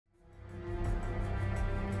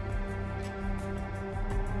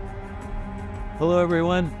Hello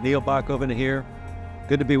everyone, Neil Bockoven here.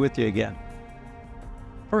 Good to be with you again.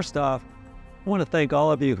 First off, I want to thank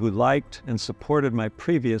all of you who liked and supported my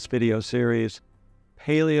previous video series,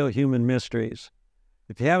 Paleo Human Mysteries.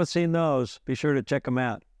 If you haven't seen those, be sure to check them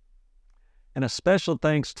out. And a special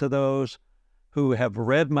thanks to those who have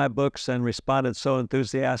read my books and responded so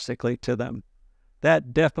enthusiastically to them.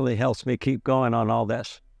 That definitely helps me keep going on all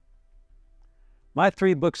this. My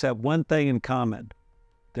 3 books have one thing in common.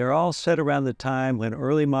 They're all set around the time when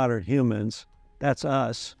early modern humans, that's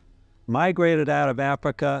us, migrated out of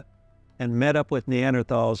Africa and met up with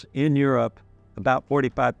Neanderthals in Europe about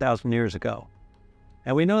 45,000 years ago.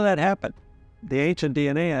 And we know that happened. The ancient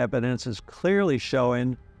DNA evidence is clearly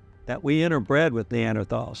showing that we interbred with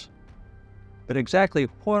Neanderthals. But exactly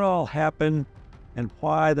what all happened and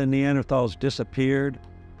why the Neanderthals disappeared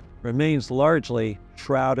remains largely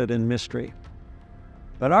shrouded in mystery.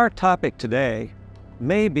 But our topic today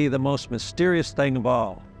may be the most mysterious thing of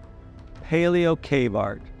all, Paleo cave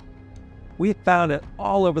art. We found it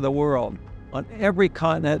all over the world, on every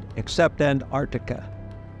continent except Antarctica,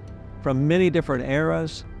 from many different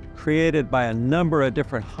eras, created by a number of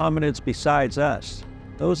different hominids besides us.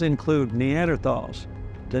 Those include Neanderthals,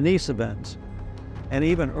 Denisovans, and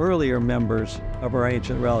even earlier members of our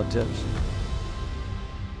ancient relatives.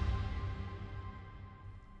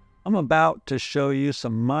 I'm about to show you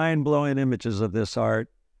some mind-blowing images of this art,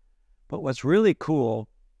 but what's really cool,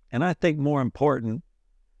 and I think more important,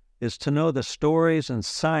 is to know the stories and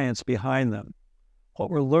science behind them,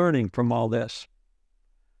 what we're learning from all this.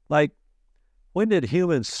 Like, when did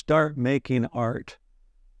humans start making art?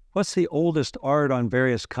 What's the oldest art on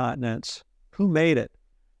various continents? Who made it?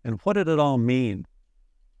 And what did it all mean?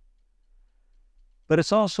 But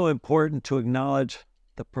it's also important to acknowledge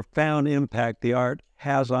the profound impact the art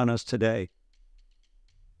has on us today.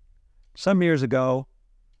 Some years ago,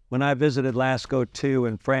 when I visited Lascaux II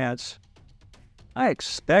in France, I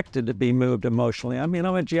expected to be moved emotionally. I mean,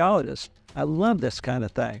 I'm a geologist. I love this kind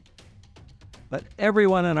of thing. But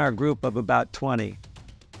everyone in our group of about 20,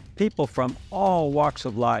 people from all walks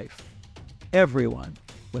of life, everyone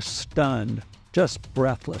was stunned, just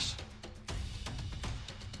breathless.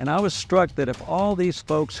 And I was struck that if all these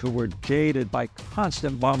folks who were jaded by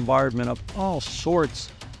constant bombardment of all sorts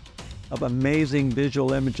of amazing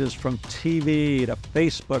visual images from TV to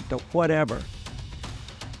Facebook to whatever,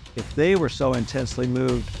 if they were so intensely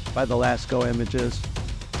moved by the Lascaux images,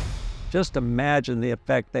 just imagine the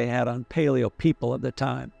effect they had on paleo people at the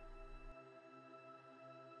time.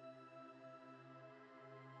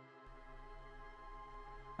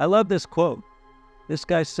 I love this quote. This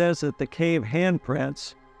guy says that the cave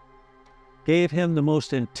handprints gave him the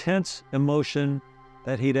most intense emotion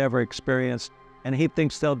that he'd ever experienced, and he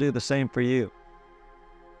thinks they'll do the same for you.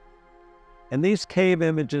 And these cave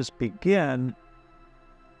images begin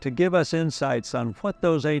to give us insights on what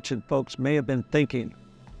those ancient folks may have been thinking,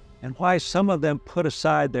 and why some of them put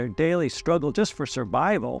aside their daily struggle just for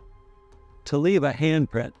survival to leave a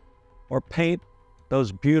handprint or paint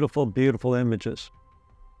those beautiful, beautiful images.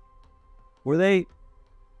 Were they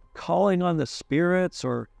calling on the spirits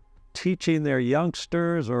or teaching their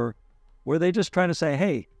youngsters, or were they just trying to say,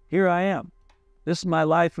 hey, here I am. This is my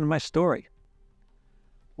life and my story?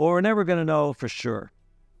 Well, we're never going to know for sure.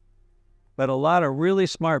 But a lot of really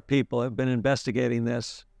smart people have been investigating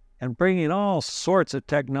this and bringing all sorts of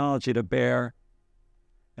technology to bear,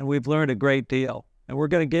 and we've learned a great deal, and we're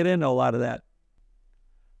going to get into a lot of that.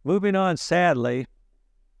 Moving on, sadly,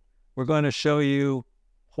 we're going to show you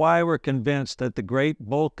why we're convinced that the great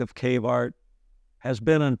bulk of cave art has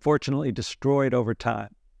been unfortunately destroyed over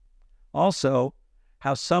time. Also,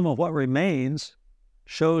 how some of what remains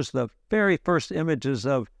shows the very first images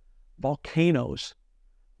of volcanoes,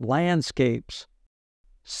 landscapes,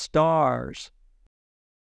 stars,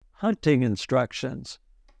 hunting instructions,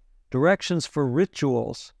 directions for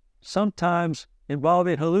rituals, sometimes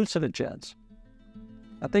involving hallucinogens.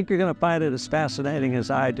 I think you're going to find it as fascinating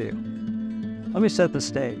as I do. Let me set the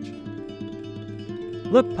stage.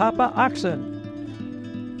 Look, Papa, oxen!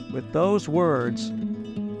 With those words,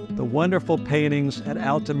 the wonderful paintings at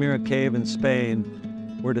Altamira Cave in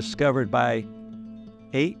Spain were discovered by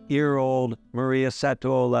 8-year-old Maria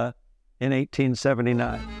Satuola in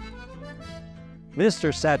 1879.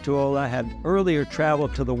 Mr. Satuola had earlier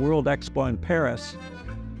traveled to the World Expo in Paris,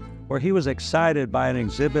 where he was excited by an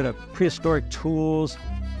exhibit of prehistoric tools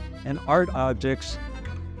and art objects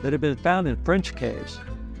that had been found in French caves.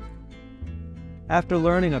 After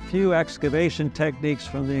learning a few excavation techniques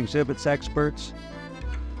from the exhibit's experts,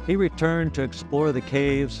 he returned to explore the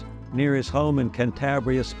caves near his home in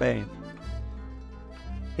Cantabria, Spain.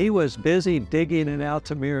 He was busy digging in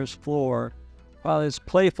Altamira's floor while his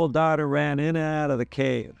playful daughter ran in and out of the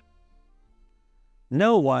cave.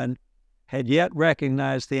 No one had yet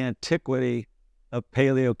recognized the antiquity of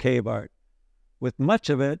Paleo cave art, with much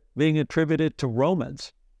of it being attributed to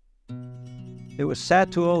Romans. It was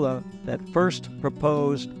Satuola that first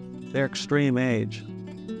proposed their extreme age,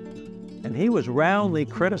 and he was roundly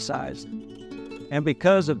criticized. And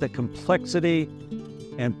because of the complexity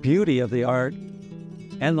and beauty of the art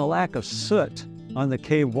and the lack of soot on the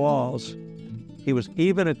cave walls, he was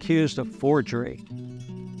even accused of forgery.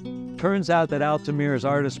 Turns out that Altamira's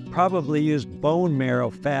artists probably used bone marrow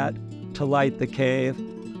fat to light the cave,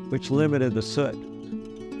 which limited the soot.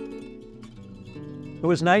 It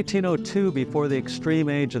was 1902 before the extreme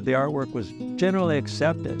age of the artwork was generally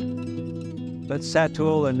accepted, but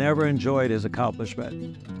Satuola never enjoyed his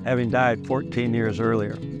accomplishment, having died 14 years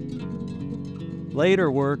earlier. Later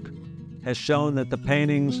work has shown that the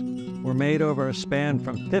paintings were made over a span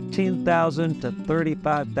from 15,000 to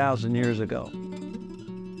 35,000 years ago.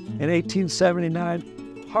 In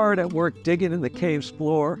 1879, hard at work digging in the cave's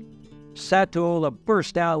floor, Satuola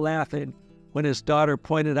burst out laughing when his daughter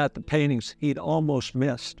pointed out the paintings he'd almost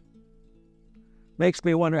missed. Makes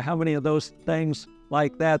me wonder how many of those things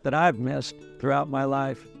like that I've missed throughout my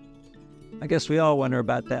life. I guess we all wonder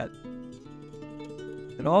about that.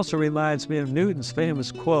 It also reminds me of Newton's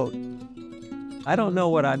famous quote, "I don't know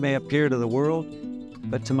what I may appear to the world,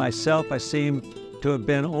 but to myself I seem to have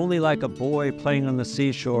been only like a boy playing on the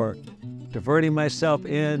seashore, diverting myself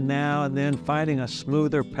in now and then, finding a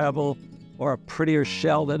smoother pebble or a prettier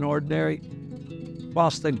shell than ordinary,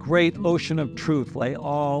 whilst the great ocean of truth lay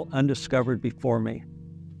all undiscovered before me."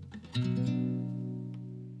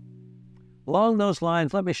 Along those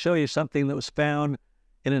lines, let me show you something that was found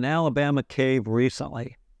in an Alabama cave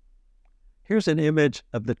recently. Here's an image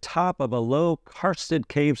of the top of a low karsted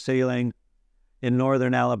cave ceiling in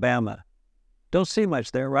northern Alabama. Don't see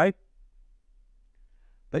much there, right?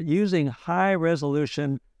 But using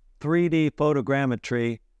high-resolution 3D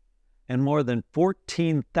photogrammetry and more than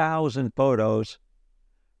 14,000 photos,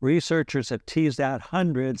 researchers have teased out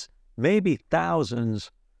hundreds, maybe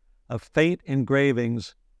thousands, of faint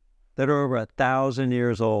engravings that are over 1,000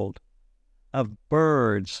 years old, of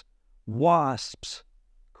birds, wasps,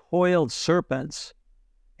 coiled serpents,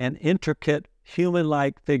 and intricate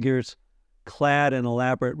human-like figures clad in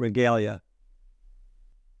elaborate regalia.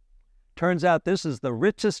 Turns out this is the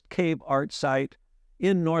richest cave art site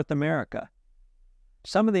in North America.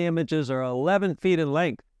 Some of the images are 11 feet in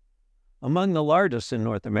length, among the largest in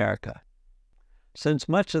North America. Since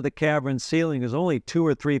much of the cavern ceiling is only 2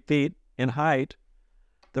 or 3 feet in height,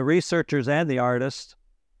 the researchers and the artists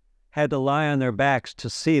had to lie on their backs to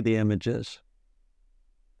see the images.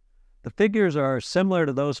 The figures are similar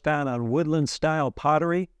to those found on woodland-style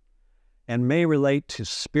pottery and may relate to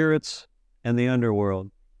spirits and the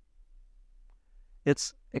underworld.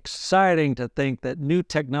 It's exciting to think that new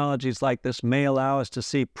technologies like this may allow us to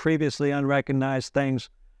see previously unrecognized things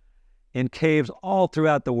in caves all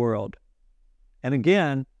throughout the world. And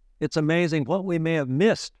again, it's amazing what we may have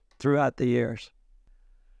missed throughout the years.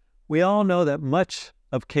 We all know that much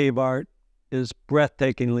of cave art is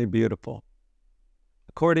breathtakingly beautiful.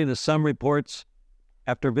 According to some reports,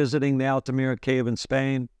 after visiting the Altamira cave in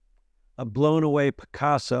Spain, a blown-away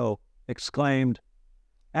Picasso exclaimed,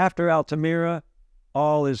 "After Altamira,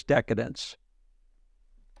 all is decadence."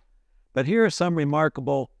 But here are some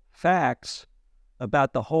remarkable facts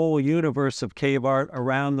about the whole universe of cave art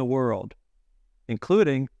around the world,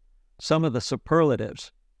 including some of the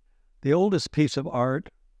superlatives. The oldest piece of art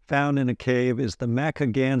found in a cave is the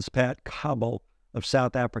Makaganspat cobble of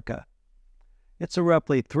South Africa. It's a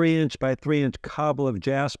roughly 3-inch by 3-inch cobble of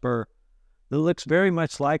jasper that looks very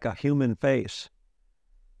much like a human face.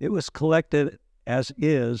 It was collected as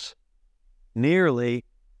is nearly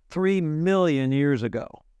 3 million years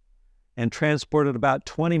ago and transported about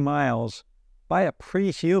 20 miles by a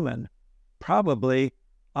pre-human, probably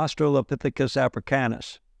Australopithecus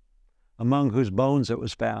africanus, among whose bones it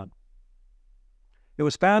was found. It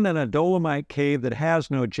was found in a dolomite cave that has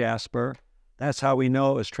no jasper. That's how we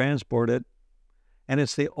know it was transported. And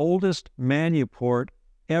it's the oldest manuport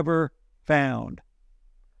ever found.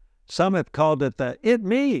 Some have called it the "it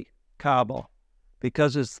me" cobble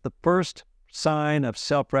because it's the first sign of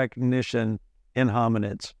self-recognition in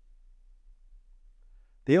hominids.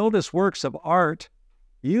 The oldest works of art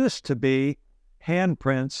used to be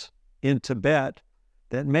handprints in Tibet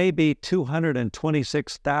that may be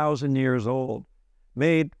 226,000 years old,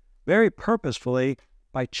 made very purposefully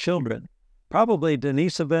by children, probably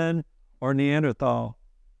Denisovan or Neanderthal.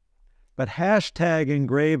 But hashtag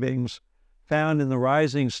engravings found in the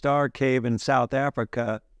Rising Star Cave in South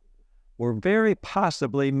Africa were very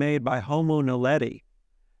possibly made by Homo naledi,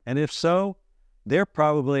 and if so, they're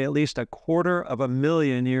probably at least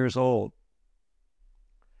 250,000 years old.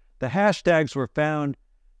 The hashtags were found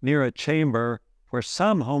near a chamber where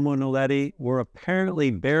some Homo naledi were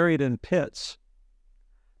apparently buried in pits.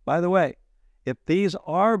 By the way, if these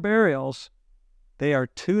are burials, they are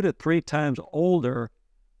 2 to 3 times older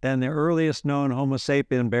than the earliest known Homo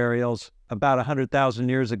sapien burials about 100,000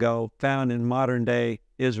 years ago found in modern-day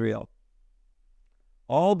Israel.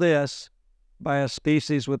 All this by a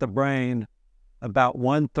species with a brain about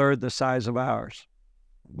 1/3 the size of ours.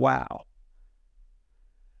 Wow.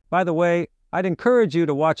 By the way, I'd encourage you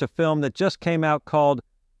to watch a film that just came out called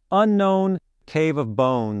Unknown Cave of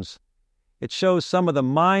Bones. It shows some of the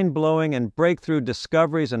mind-blowing and breakthrough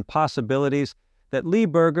discoveries and possibilities that Lee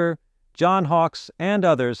Berger, John Hawkes, and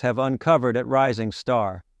others have uncovered at Rising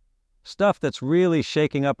Star. Stuff that's really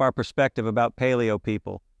shaking up our perspective about paleo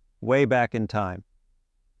people, way back in time.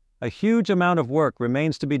 A huge amount of work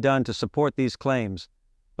remains to be done to support these claims,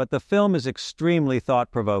 but the film is extremely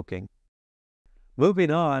thought-provoking.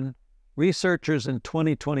 Moving on, researchers in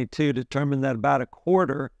 2022 determined that about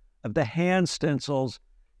 1/4 of the hand stencils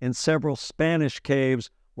in several Spanish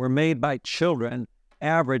caves were made by children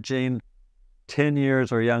averaging 10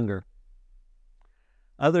 years or younger.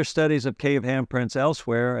 Other studies of cave handprints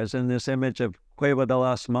elsewhere, as in this image of Cueva de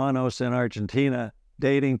las Manos in Argentina,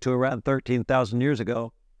 dating to around 13,000 years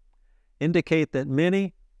ago, indicate that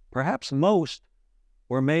many, perhaps most,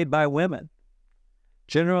 were made by women.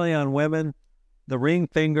 Generally on women, the ring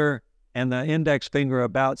finger and the index finger are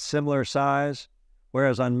about similar size,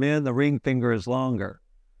 whereas on men, the ring finger is longer.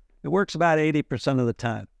 It works about 80% of the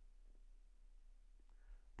time.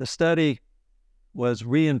 The study was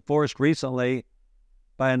reinforced recently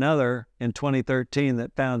by another in 2013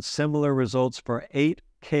 that found similar results for 8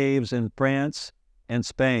 caves in France and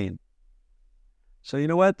Spain. So you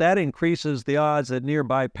know what? That increases the odds that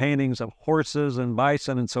nearby paintings of horses and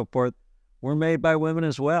bison and so forth were made by women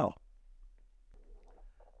as well.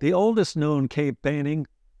 The oldest known cave painting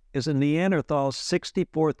is a Neanderthal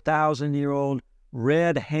 64,000-year-old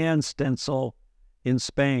red hand stencil in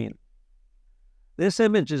Spain. This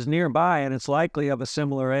image is nearby and it's likely of a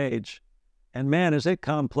similar age. And man, is it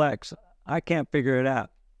complex. I can't figure it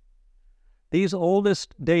out. These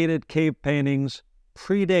oldest dated cave paintings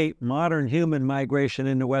predate modern human migration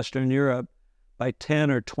into Western Europe by 10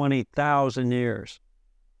 or 20,000 years.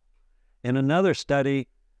 In another study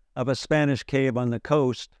of a Spanish cave on the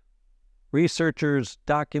coast, researchers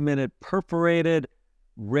documented perforated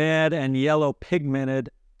red and yellow pigmented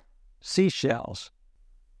seashells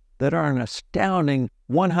that are an astounding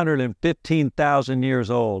 115,000 years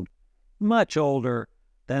old, much older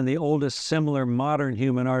than the oldest similar modern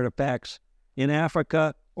human artifacts in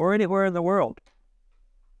Africa or anywhere in the world.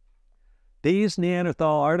 These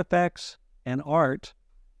Neanderthal artifacts and art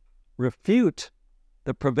refute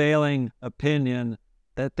the prevailing opinion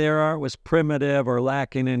that their art was primitive or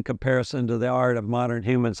lacking in comparison to the art of modern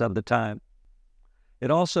humans of the time. It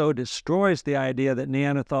also destroys the idea that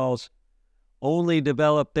Neanderthals only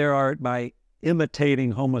developed their art by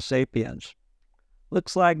imitating Homo sapiens.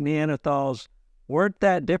 Looks like Neanderthals weren't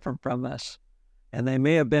that different from us, and they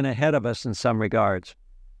may have been ahead of us in some regards.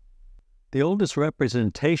 The oldest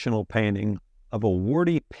representational painting of a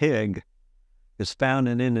warty pig is found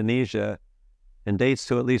in Indonesia and dates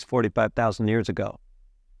to at least 45,000 years ago.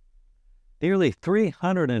 Nearly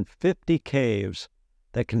 350 caves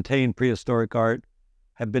that contain prehistoric art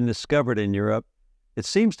have been discovered in Europe. It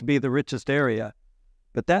seems to be the richest area,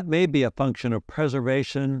 but that may be a function of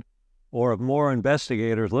preservation or of more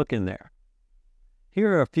investigators looking there.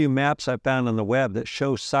 Here are a few maps I found on the web that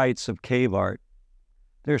show sites of cave art.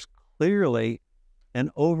 There's clearly an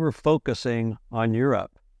over-focusing on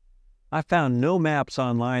Europe. I found no maps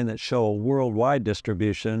online that show a worldwide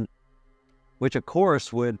distribution, which of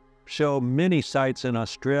course would show many sites in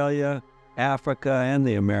Australia, Africa, and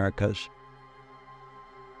the Americas.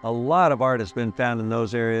 A lot of art has been found in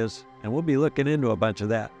those areas, and we'll be looking into a bunch of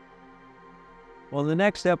that. Well, in the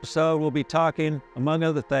next episode, we'll be talking, among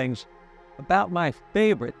other things, about my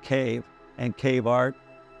favorite cave and cave art,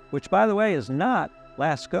 which, by the way, is not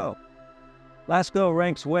Lascaux. Lascaux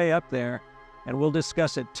ranks way up there, and we'll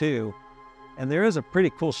discuss it too. And there is a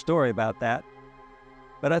pretty cool story about that.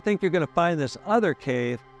 But I think you're going to find this other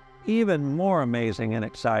cave even more amazing and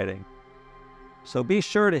exciting. So be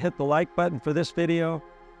sure to hit the like button for this video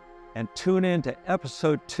and tune in to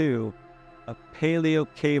episode 2 of Paleo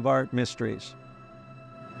Cave Art Mysteries.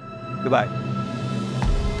 Goodbye.